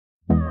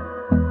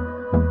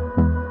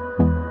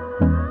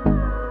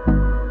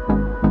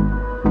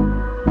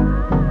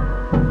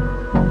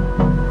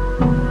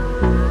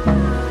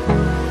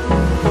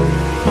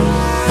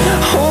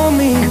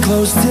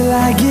close till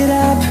I get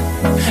up.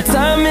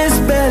 Time is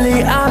barely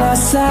on our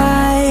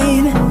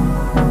side.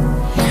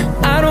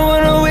 I don't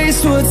wanna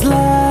waste what's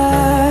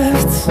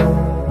left.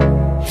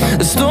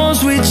 The storms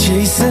we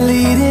chase are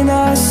leading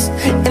us,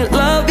 and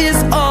love is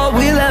all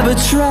we'll ever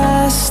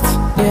trust.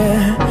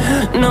 Yeah,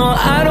 no,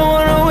 I don't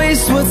wanna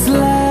waste what's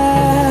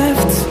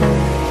left.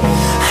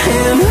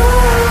 And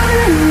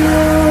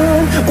on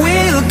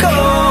we'll go,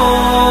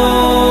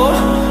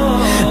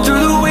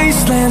 through the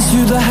wastelands,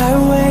 through the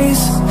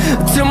highways,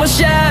 till my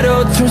shadow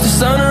turns to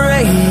sun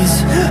rays.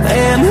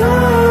 And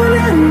on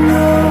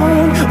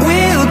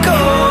we'll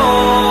go,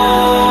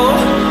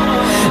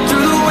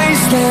 through the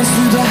wastelands,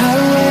 through the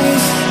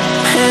highways,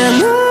 and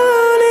on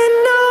we'll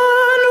go.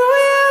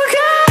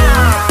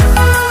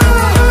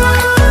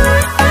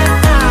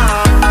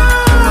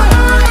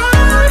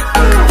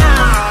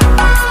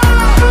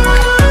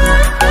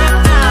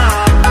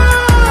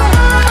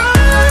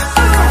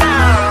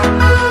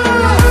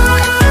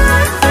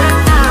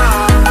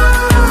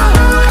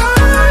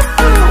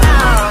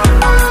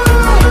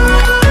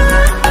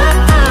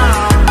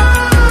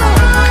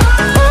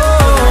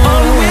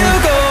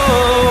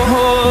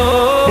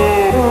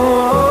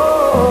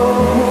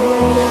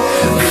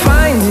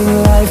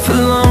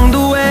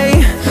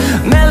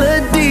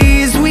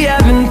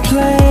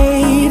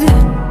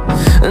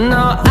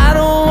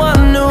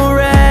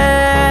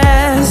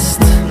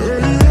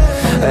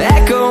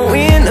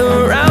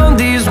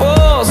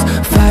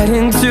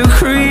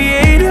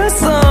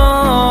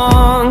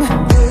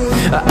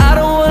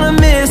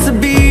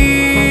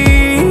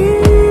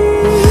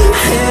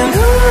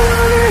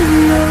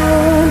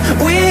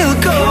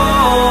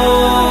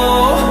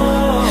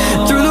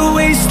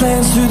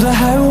 Through the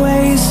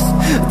highways,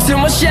 till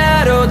my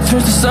shadow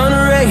turns to sun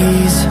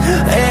rays.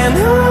 And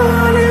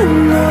on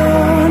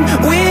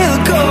we'll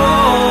go,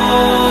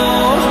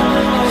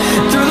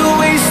 through the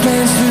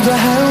wastelands, through the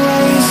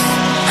highways,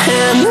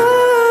 and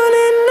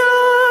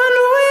on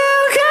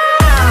we'll go.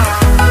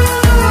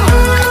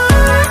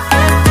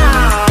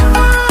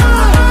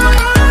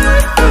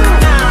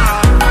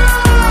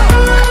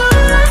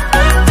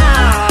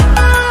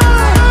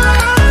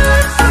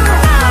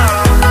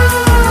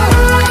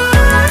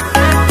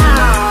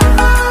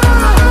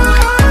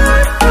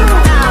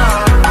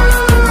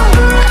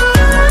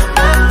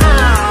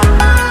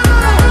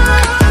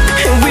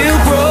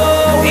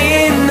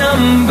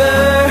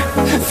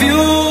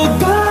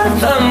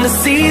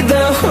 See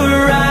the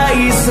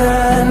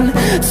horizon,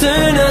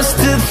 turn us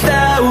to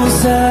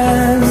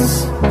thousands,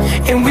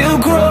 and we'll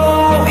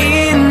grow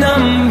in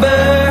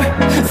number,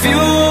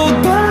 fueled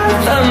by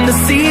them to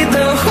see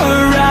the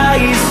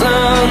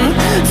horizon,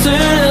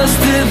 turn us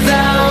to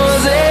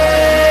thousands.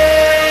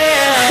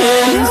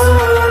 And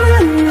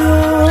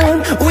on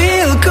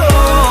we'll go,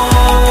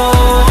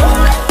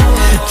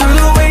 through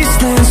the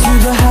wastelands,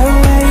 through the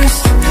highways,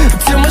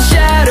 till my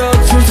shadow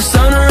turns to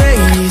sun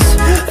rays.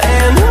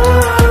 And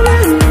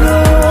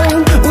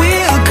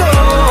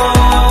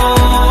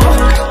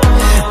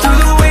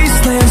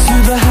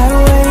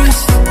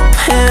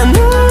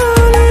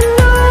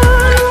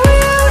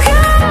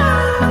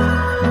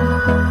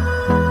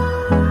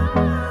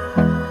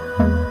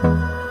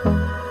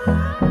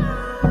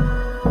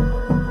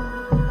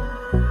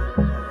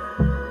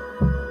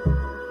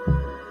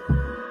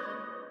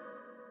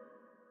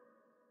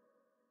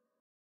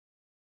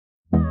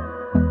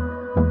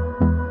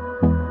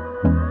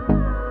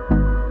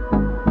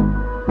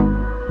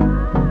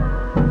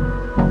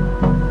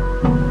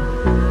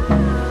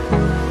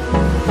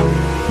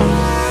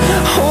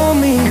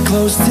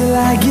close till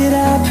I get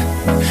up.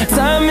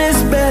 Time is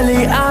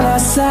barely on our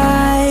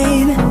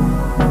side.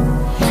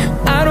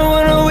 I don't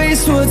wanna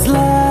waste what's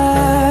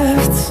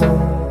left.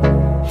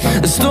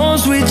 The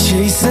storms we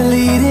chase are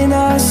leading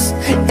us,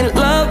 and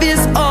love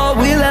is all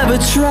we'll ever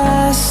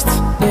trust.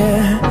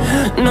 Yeah,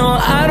 no,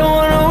 I don't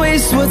wanna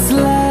waste what's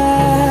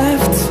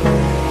left.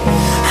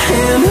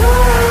 And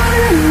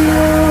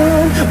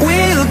on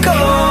we'll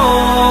go,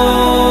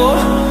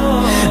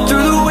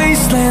 through the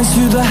wastelands,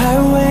 through the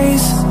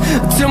highways,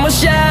 till my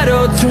shadow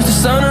turns to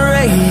sun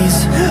rays.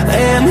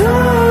 And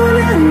on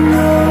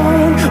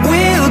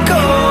we'll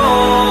go,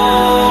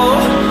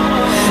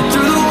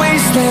 through the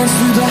wastelands,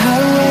 through the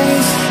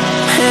highways,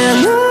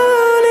 and on.